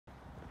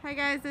Hi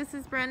guys, this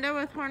is Brenda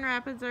with Horn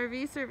Rapids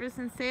RV Service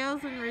and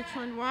Sales in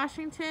Richland,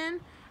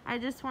 Washington. I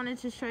just wanted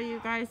to show you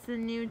guys the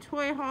new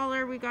toy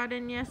hauler we got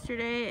in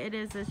yesterday. It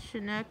is a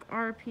Chinook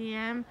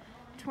Rpm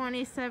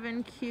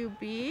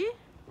 27QB.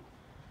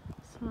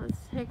 So let's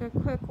take a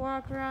quick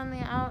walk around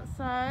the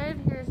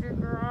outside. Here's your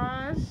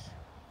garage.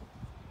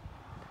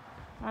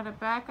 Got a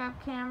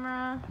backup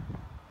camera.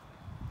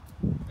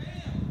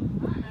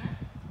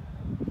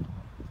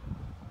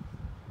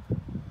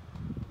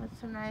 With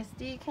some nice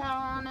decal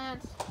on it.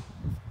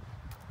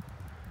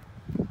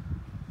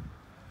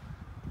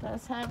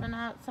 Does have an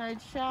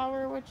outside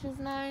shower, which is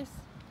nice.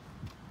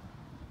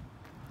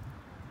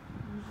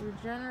 Here's your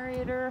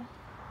generator.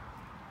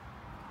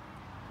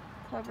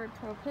 Covered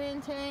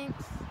propane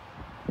tanks.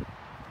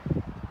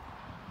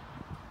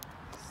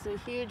 It's a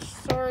huge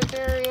storage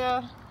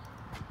area.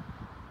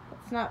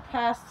 It's not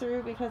passed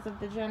through because of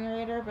the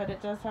generator, but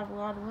it does have a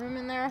lot of room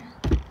in there.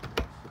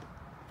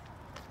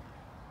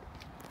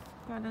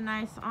 Got a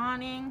nice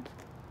awning.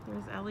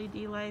 There's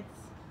LED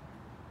lights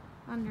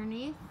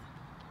underneath.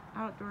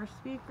 Outdoor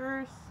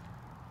speakers.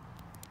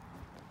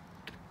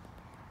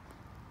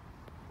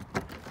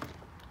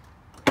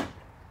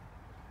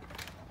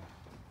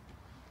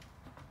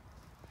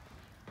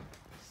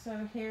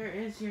 So here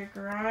is your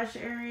garage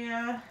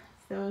area.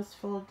 Those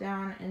fold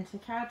down into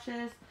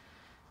couches.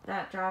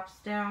 That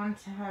drops down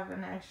to have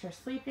an extra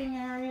sleeping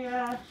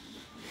area.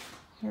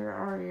 Here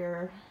are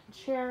your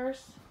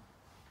chairs.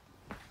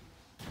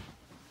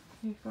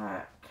 You've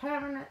got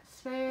cabinet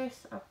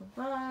space up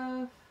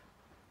above.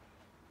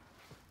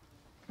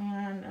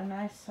 And a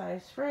nice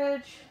size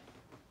fridge.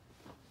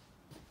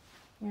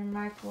 Your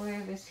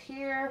microwave is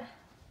here.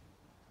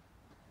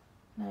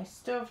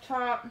 Nice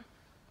stovetop.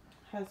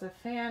 Has a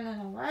fan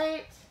and a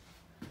light.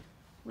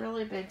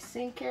 Really big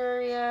sink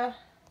area.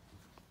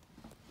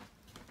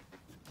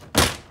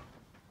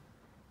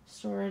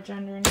 Storage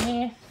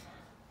underneath.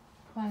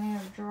 Plenty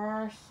of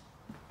drawers.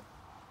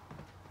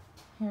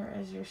 Here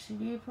is your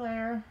CD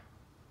player.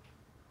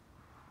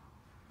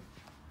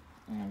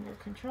 And your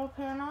control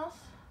panels.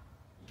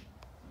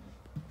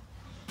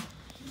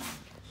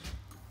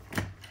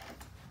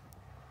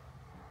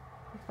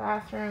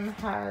 Bathroom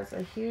has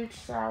a huge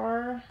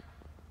shower.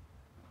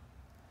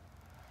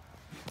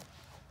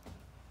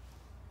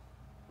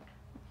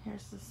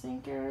 Here's the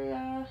sink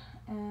area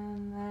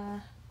and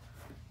the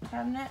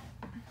cabinet.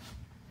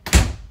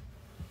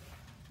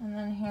 And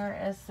then here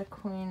is the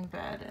queen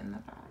bed in the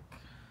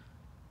back.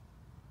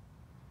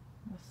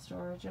 With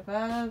storage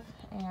above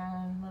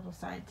and little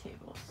side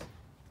tables.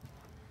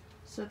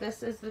 So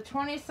this is the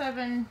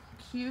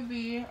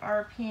 27QB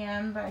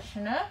RPM by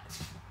Chinook.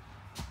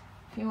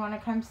 If you want to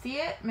come see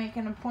it, make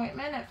an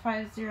appointment at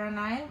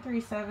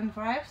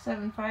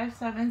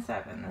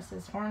 509-375-7577. This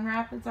is Horn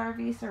Rapids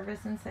RV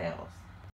Service and Sales.